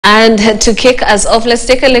And to kick us off, let's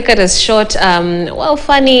take a look at a short, well,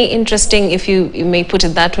 funny, interesting, if you may put it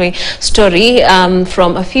that way, story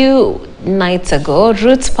from a few nights ago.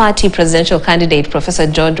 Roots Party presidential candidate Professor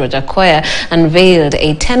George Wajackoyah unveiled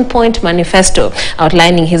a 10-point manifesto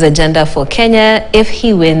outlining his agenda for Kenya if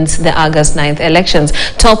he wins the August 9th elections.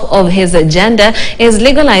 Top of his agenda is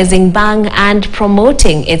legalizing bang and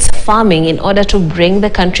promoting its farming in order to bring the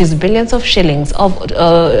country's billions of shillings of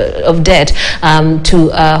debt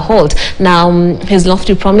to a halt. Now, his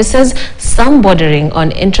lofty promises, some bordering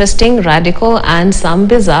on interesting, radical, and some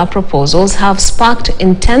bizarre proposals, have sparked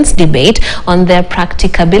intense debate on their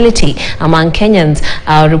practicability among Kenyans.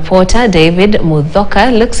 Our reporter David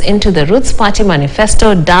Mudhoka looks into the Roots Party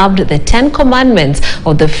manifesto, dubbed the 10 Commandments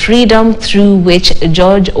of the freedom through which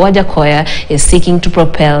George Wajackoyah is seeking to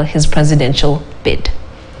propel his presidential bid.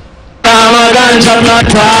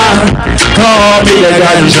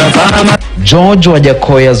 George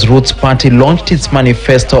Wajackoyah's Roots Party launched its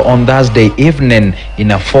manifesto on Thursday evening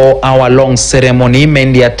in a 4-hour-long ceremony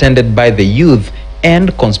mainly attended by the youth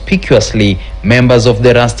and conspicuously members of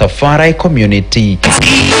the Rastafari community.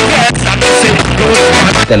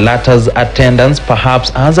 The latter's attendance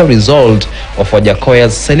perhaps as a result of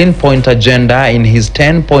Wajackoyah's selling point agenda in his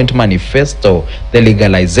 10-point manifesto, the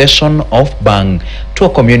legalization of bang, to a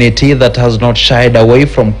community that has not shied away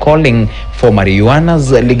from calling for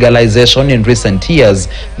marijuana's legalization in recent years.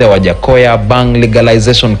 The Wajackoyah bang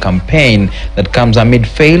legalization campaign that comes amid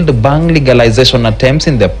failed bang legalization attempts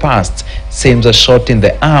in the past seems a shot in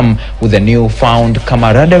the arm with the newfound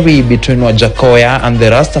camaraderie between Wajackoyah and the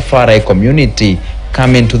Rastafari community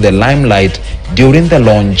coming to the limelight during the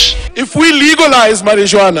launch. If we legalize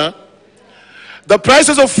marijuana, the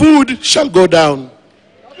prices of food shall go down.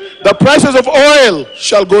 The prices of oil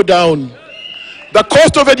shall go down. The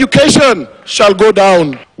cost of education shall go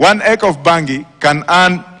down. 1 acre of bangi can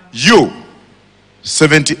earn you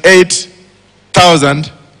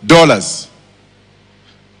 $78,000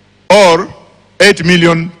 or 8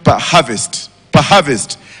 million per harvest. A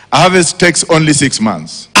harvest takes only 6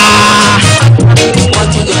 months.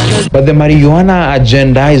 But the marijuana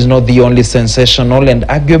agenda is not the only sensational and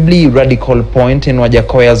arguably radical point in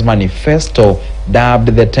Wajackoyah's manifesto,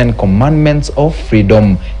 dubbed the 10 Commandments of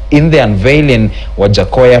Freedom. In the unveiling,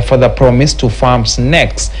 Wajackoyah further promised to farm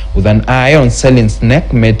snakes with an eye on selling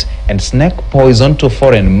snake meat and snake poison to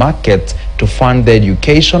foreign markets to fund the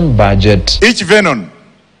education budget. Each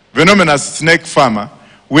venomous snake farmer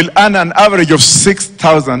will earn an average of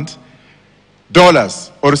 $6,000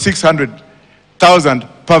 or 600,000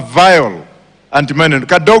 per vial antivenom.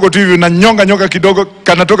 Kadogo tu hivi na nyonga kidogo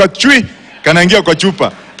kanatoka chui kanaingia kwa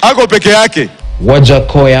chupa. Ako peke yake.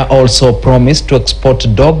 Wajackoyah also promised to export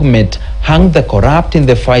dog meat, hang the corrupt in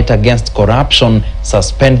the fight against corruption,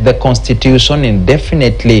 suspend the constitution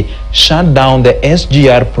indefinitely, shut down the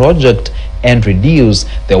SGR project, and reduce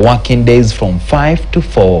the working days from 5 to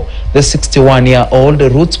 4. The 61-year-old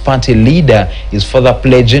Roots Party leader is further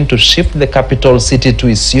pledging to shift the capital city to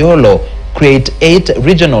Isiolo, create 8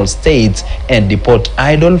 regional states, and deport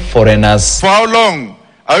idle foreigners. For how long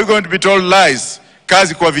are we going to be told lies?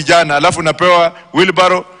 Kazi kwa vijana, alafu napewa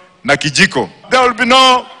wheelbarrow na kijiko. There will be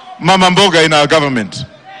no mama mboga in our government.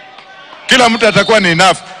 Kila mtu atakuwa ni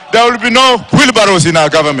enough. There will be no wheelbarrows in our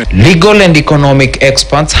government. Legal and economic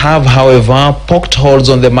experts have, however, poked holes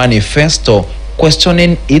on the manifesto,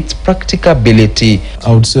 questioning its practicability.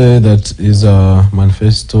 I would say that his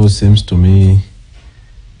manifesto seems to me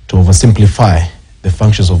to oversimplify the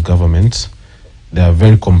functions of government. They are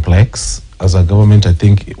very complex. As a government, I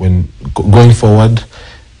think when going forward,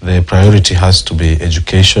 the priority has to be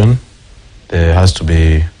education, there has to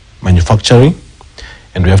be manufacturing,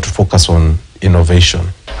 and we have to focus on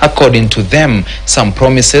innovation. According to them, some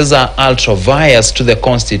promises are ultra-vires to the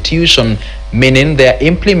constitution, meaning their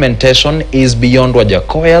implementation is beyond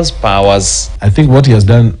Wajackoyah's powers. I think what he has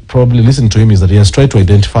done, probably listen to him, is that he has tried to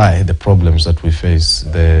identify the problems that we face.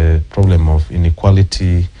 The problem of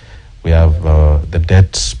inequality, we have the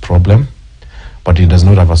debt problem, but he does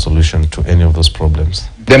not have a solution to any of those problems.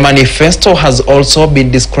 The manifesto has also been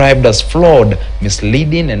described as flawed,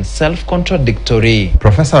 misleading, and self-contradictory.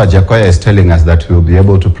 Professor Wajackoyah is telling us that we will be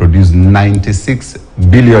able to produce $96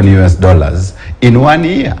 billion in 1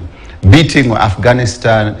 year, beating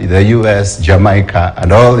Afghanistan, the US, Jamaica,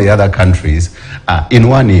 and all the other countries in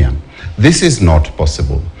 1 year. This is not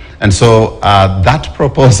possible. And so that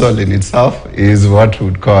proposal in itself is what we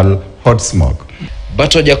would call hot smoke.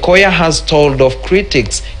 But Wajackoyah has told of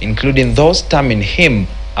critics, including those terming him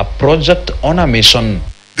a project on a mission.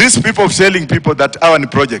 These people selling people that hawa ni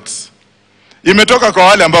projects. Imetoka kwa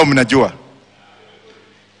wale ambao mnajua.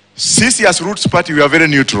 Sisi as Roots Party, we are very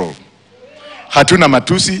neutral. Hatuna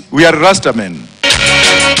matusi, we are Rastamen.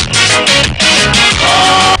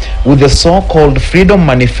 With the so-called Freedom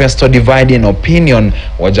Manifesto dividing opinion,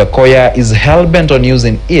 Wajackoyah is hell-bent on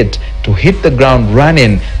using it to hit the ground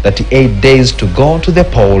running 38 days to go to the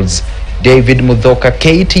polls. David Mudhoka,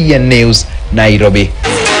 KTN News, Nairobi.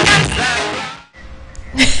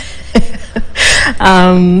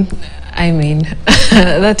 I mean,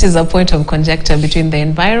 that is a point of conjecture between the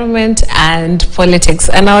environment and politics.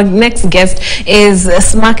 And our next guest is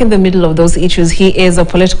smack in the middle of those issues. He is a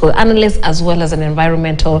political analyst as well as an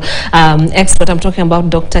environmental expert. I'm talking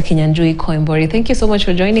about Dr. Kinyanjui Koimbori. Thank you so much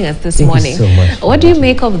for joining us this morning. Thank you so much. What do you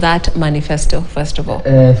make of that manifesto, first of all?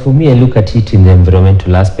 For me, I look at it in the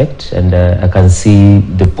environmental aspect, and I can see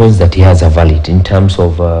the points that he has are valid in terms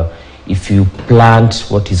of if you plant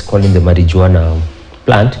what is called in the marijuana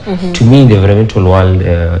plant, to me in the environmental world,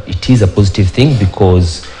 it is a positive thing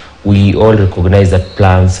because we all recognize that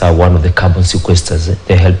plants are one of the carbon sequesters.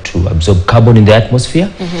 They help to absorb carbon in the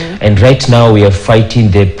atmosphere. And right now we are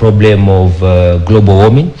fighting the problem of global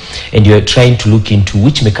warming, and you are trying to look into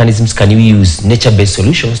which mechanisms can we use nature-based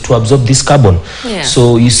solutions to absorb this carbon.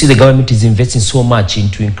 So you see the government is investing so much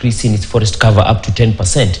into increasing its forest cover up to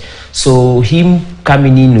 10%. So him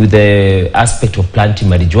coming in with the aspect of planting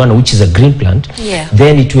marijuana, which is a green plant,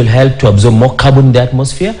 then it will help to absorb more carbon in the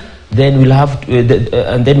atmosphere. Then we'll have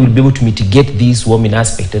and then we'll be able to mitigate this warming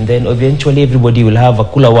aspect, and then eventually everybody will have a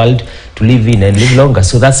cooler world to live in and live longer.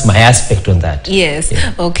 So that's my aspect on that. Yes.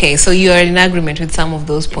 Okay, so you are in agreement with some of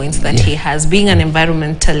those points that he has, being an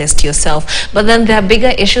environmentalist yourself. But then there are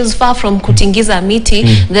bigger issues. Far from kutingiza miti,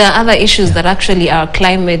 there are other issues that actually are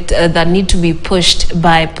climate that need to be pushed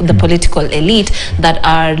by the political elite that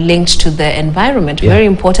are linked to the environment. Very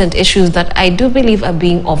important issues that I do believe are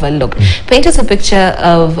being overlooked. Paint us a picture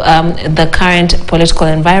of the current political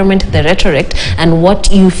environment, the rhetoric, and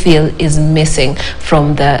what you feel is missing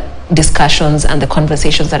from the discussions and the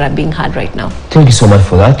conversations that are being had right now. Thank you so much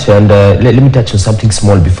for that. And let me touch on something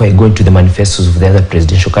small before I go into the manifestos of the other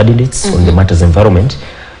presidential candidates on the matters of environment.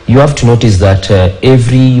 You have to notice that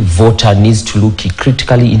every voter needs to look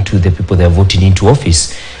critically into the people they are voting into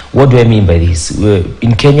office. What do I mean by this?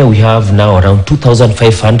 In Kenya, we have now around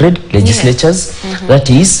 2,500 legislatures. That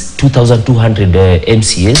is 2,200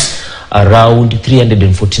 MCAs, around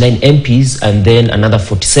 349 MPs, and then another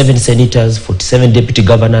 47 senators, 47 deputy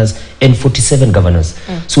governors, and 47 governors.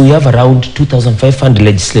 So we have around 2,500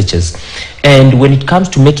 legislatures. And when it comes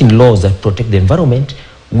to making laws that protect the environment,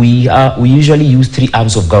 we usually use three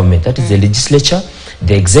arms of government. That is the legislature,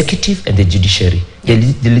 the executive, and the judiciary.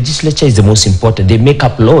 The legislature is the most important. They make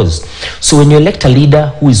up laws. So when you elect a leader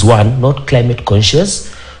who is, one, not climate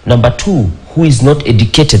conscious, number two, who is not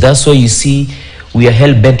educated, that's why you see we are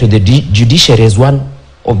hell-bent on the judiciary as one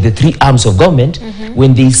of the three arms of government,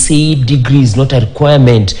 when they say degree is not a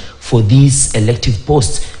requirement for these elective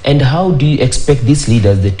posts. And how do you expect these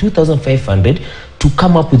leaders, the 2,500, to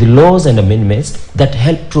come up with laws and amendments that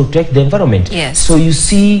help protect the environment? So you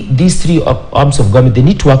see these three arms of government, they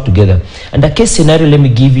need to work together. And a case scenario, let me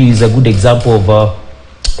give you, is a good example of,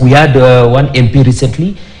 we had one MP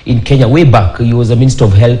recently in Kenya, way back. He was a Minister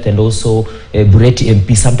of Health and also a Bureti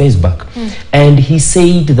MP sometimes back. And he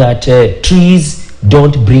said that trees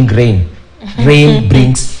don't bring rain. Rain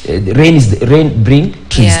brings rain bring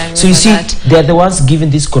trees. So you see, they are the ones given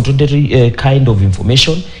this contradictory kind of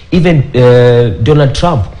information. Even Donald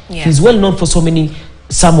Trump, he's well known for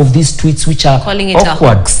some of these tweets which are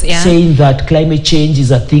awkward, saying that climate change is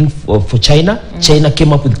a thing for China. China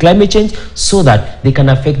came up with climate change so that they can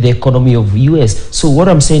affect the economy of US. So what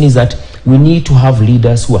I'm saying is that we need to have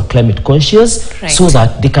leaders who are climate conscious, so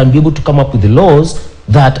that they can be able to come up with the laws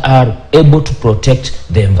that are able to protect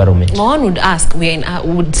the environment. One would ask,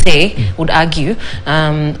 would argue,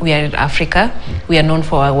 we are in Africa, we are known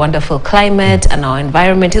for our wonderful climate, and our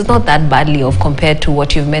environment is not that badly off compared to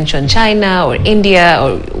what you've mentioned, China or India,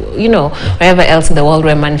 or wherever else in the world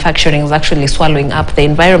where manufacturing is actually swallowing up the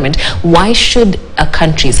environment. Why should a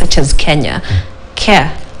country such as Kenya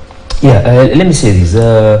care? Let me say this.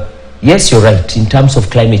 Yes, you're right. In terms of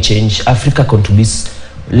climate change, Africa contributes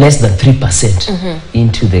less than 3%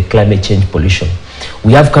 into the climate change pollution.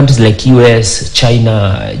 We have countries like US,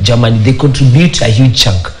 China, Germany, they contribute a huge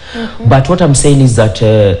chunk. But what I'm saying is that,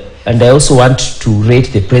 and I also want to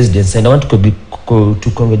rate the presidents, and I want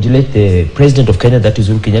to congratulate the president of Kenya, that is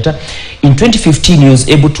Uhuru Kenyatta. In 2015, he was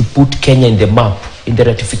able to put Kenya in the map, in the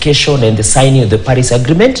ratification and the signing of the Paris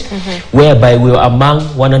Agreement, whereby we were among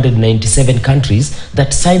 197 countries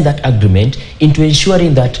that signed that agreement into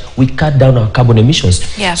ensuring that we cut down our carbon emissions.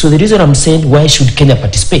 So the reason I'm saying, why should Kenya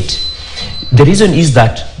participate? The reason is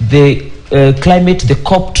that the the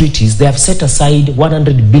COP treaties, they have set aside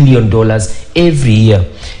 $100 billion every year.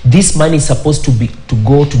 This money is supposed to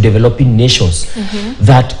go to developing nations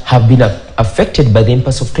that have been affected by the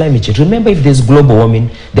impacts of climate change. Remember, if there's global warming,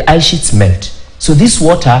 the ice sheets melt. So this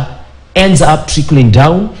water ends up trickling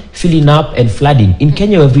down, filling up and flooding. In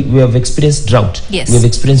Kenya, we have experienced drought. Yes. We have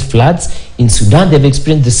experienced floods. In Sudan, they've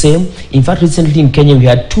experienced the same. In fact, recently in Kenya, we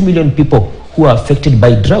had 2 million people who are affected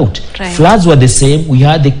by drought. Right. Floods were the same. We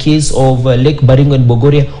had the case of Lake Baringo and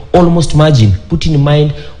Bogoria almost merging. Put in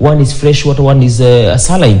mind, one is freshwater, one is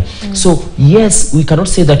saline. So yes, we cannot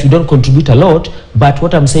say that we don't contribute a lot, but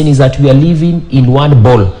what I'm saying is that we are living in one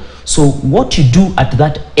bowl. So what you do at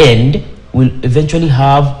that end will eventually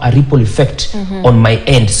have a ripple effect on my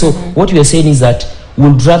end. So what we are saying is that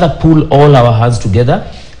we'd rather pull all our hands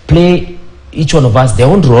together, play each one of us their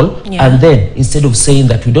own role, and then instead of saying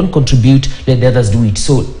that we don't contribute, let the others do it.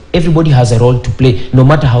 So everybody has a role to play, no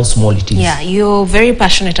matter how small it is. Yeah, you're very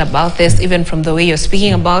passionate about this, even from the way you're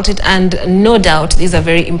speaking about it, and no doubt these are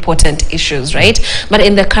very important issues, right? But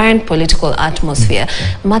in the current political atmosphere,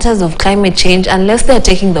 matters of climate change, unless they're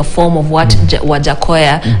taking the form of what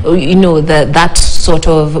Wajackoyah, you know, that sort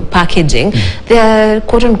of packaging, they're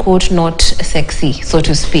quote-unquote not sexy, so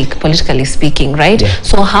to speak, politically speaking, right?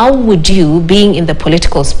 So how would you, being in the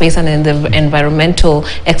political space and in the environmental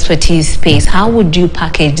expertise space, how would you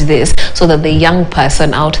package this so that the young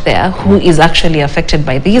person out there who is actually affected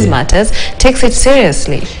by these matters takes it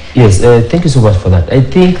seriously? Yes, thank you so much for that. I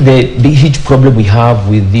think the huge problem we have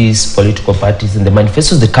with these political parties and the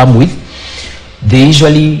manifestos they come with, they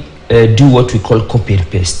usually do what we call copy and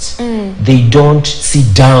paste. They don't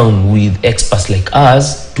sit down with experts like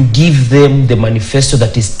us to give them the manifesto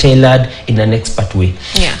that is tailored in an expert way.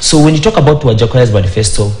 So when you talk about Wajackoyah's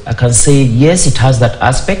manifesto, I can say yes, it has that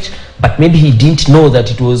aspect, but maybe he didn't know that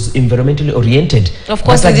it was environmentally oriented. Of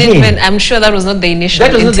course, he didn't even, I'm sure that was not the initial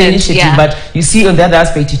intent. That was not the initiative, but you see on the other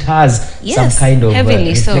aspect, it has some kind of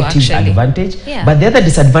reflective advantage. But the other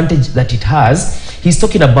disadvantage that it has, he's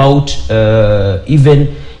talking about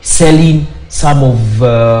even selling some of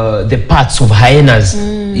the parts of hyenas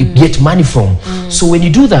you get money from. So when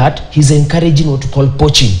you do that, he's encouraging what we call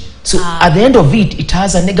poaching. So at the end of it, it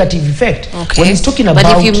has a negative effect. When he's talking about,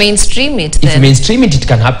 but if you mainstream it, if you mainstream it, it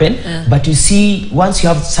can happen. But you see, once you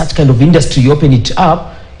have such kind of industry, you open it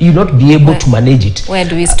up, you'll not be able to manage it. Where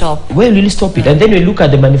do we stop? Where will you stop it? And then we look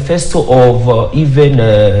at the manifesto of even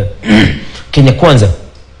Kenya Kwanza.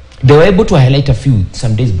 They were able to highlight a few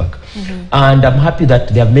some days back. And I'm happy that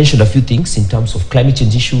they have mentioned a few things in terms of climate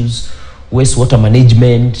change issues, wastewater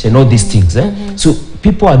management, and all these things. So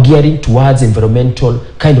people are gearing towards environmental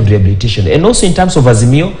kind of rehabilitation. And also in terms of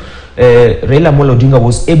Azimio, Raila Amolo Odinga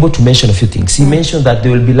was able to mention a few things. He mentioned that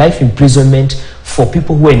there will be life imprisonment for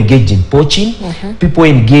people who are engaged in poaching, people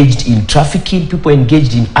engaged in trafficking, people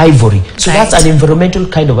engaged in ivory. So that's an environmental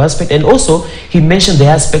kind of aspect. And also he mentioned the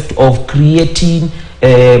aspect of creating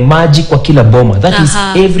maji kwa kila boma. That is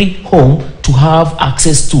every home to have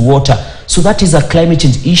access to water. So that is a climate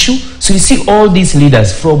change issue. So you see all these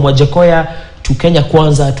leaders from Wajackoyah to Kenya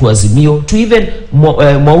Kwanza to Azimio to even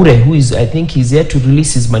Maure, who is, I think he's here to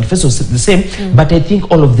release his manifesto, the same. But I think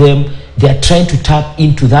all of them, they are trying to tap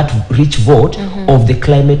into that rich vote of the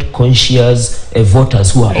climate conscious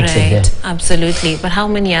voters who are outside there. Absolutely. But how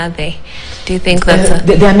many are they? Do you think that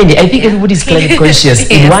there are many? I think everybody is climate conscious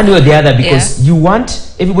in one way or the other, because you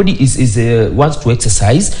want, everybody wants to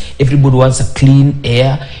exercise, everybody wants a clean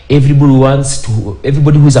air,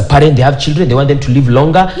 everybody who is a parent, they have children, they want them to live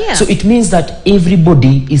longer. So it means that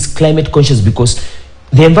everybody is climate conscious, because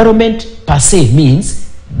the environment per se means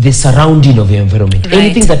the surrounding of your environment.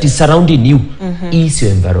 Anything that is surrounding you is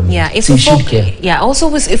your environment. If so you should care.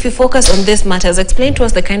 Also if you focus on these matters, explain to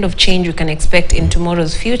us the kind of change you can expect in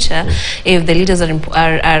tomorrow's future if the leaders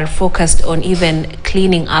are focused on even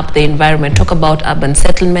cleaning up the environment. Talk about urban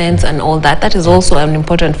settlements and all that. That is also an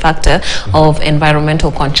important factor of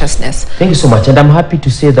environmental consciousness. Thank you so much. And I'm happy to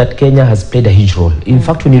say that Kenya has played a huge role. In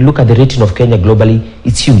fact, when you look at the rating of Kenya globally,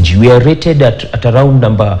 it's huge. We are rated at around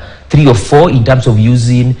number 3 or 4 in terms of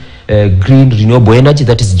using green renewable energy,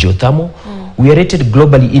 that is geothermal. We are rated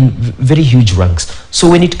globally in very huge ranks. So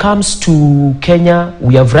when it comes to Kenya,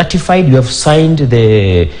 we have ratified, we have signed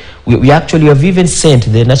we actually have even sent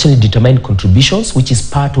the nationally determined contributions, which is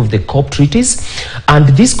part of the COP treaties.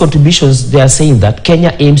 And these contributions, they are saying that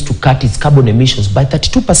Kenya aims to cut its carbon emissions by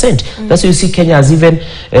 32%. That's why you see Kenya has even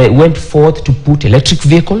went forth to put electric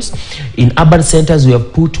vehicles. In urban centers, we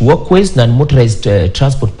have put walkways and motorized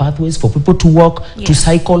transport pathways for people to walk, to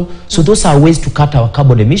cycle. So those are ways to cut our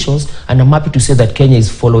carbon emissions. And I'm happy to say that Kenya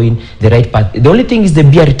is following the right path. The only thing thing is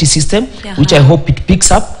the BRT system, which I hope it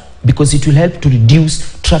picks up, because it will help to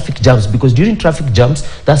reduce traffic jams, because during traffic jams,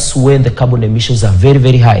 that's when the carbon emissions are very,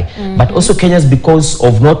 very high. But also Kenyans, because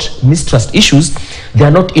of not mistrust issues, they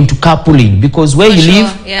are not into carpooling, because where you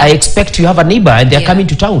live, I expect you have a neighbor and they're coming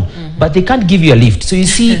to town, but they can't give you a lift. So you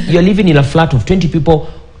see, you're living in a flat of 20 people,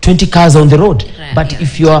 20 cars on the road. But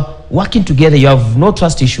if you are working together, you have no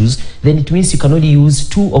trust issues, then it means you can only use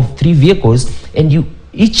 2 or 3 vehicles, and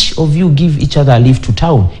each of you give each other a lift to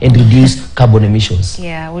town and reduce carbon emissions.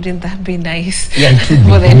 Yeah, wouldn't that be nice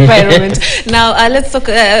for the environment? Now, let's talk,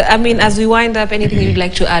 I mean, as we wind up, anything you'd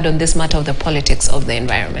like to add on this matter of the politics of the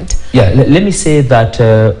environment? Yeah, let me say that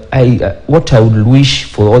what I would wish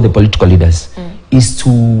for all the political leaders is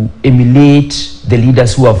to emulate the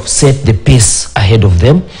leaders who have set the pace ahead of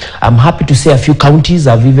them. I'm happy to say a few counties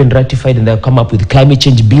have even ratified and they've come up with climate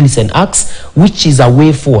change bills and acts, which is a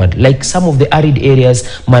way forward. Like some of the arid areas,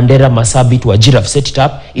 Mandera, Marsabit, Wajir have set it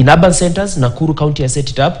up. In urban centers, Nakuru County has set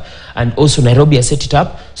it up, and also Nairobi has set it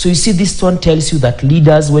up. So you see, this one tells you that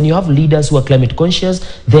leaders, when you have leaders who are climate conscious,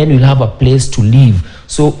 then you'll have a place to live.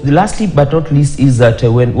 So lastly but not least is that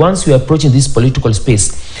once we are approaching this political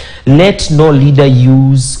space, let no leader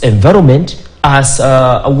use environment as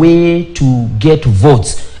a way to get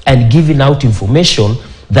votes and giving out information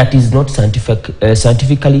that is not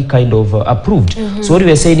scientifically kind of approved. So what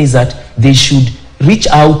we are saying is that they should reach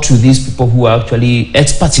out to these people who are actually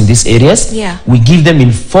experts in these areas. We give them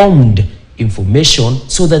informed information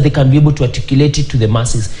so that they can be able to articulate it to the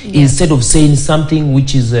masses, instead of saying something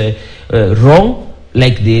which is wrong,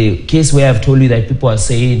 like the case where I've told you that people are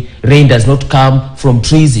saying rain does not come from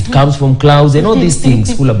trees, it comes from clouds, and all these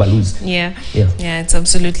things, hula baloos. Yeah, it's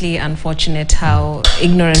absolutely unfortunate how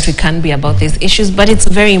ignorant we can be about these issues, but it's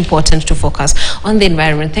very important to focus on the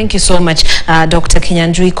environment. Thank you so much. Dr.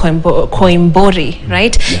 Kinyanjui Koimbori,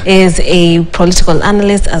 right, is a political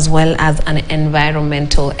analyst as well as an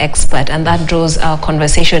environmental expert, and that draws our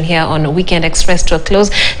conversation here on Weekend Express to a close.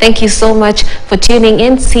 Thank you so much for tuning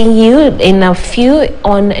in. See you in a few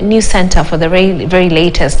on News Center for the very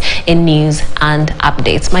latest in news and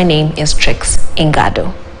updates. My name is Trix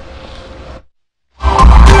Ingado.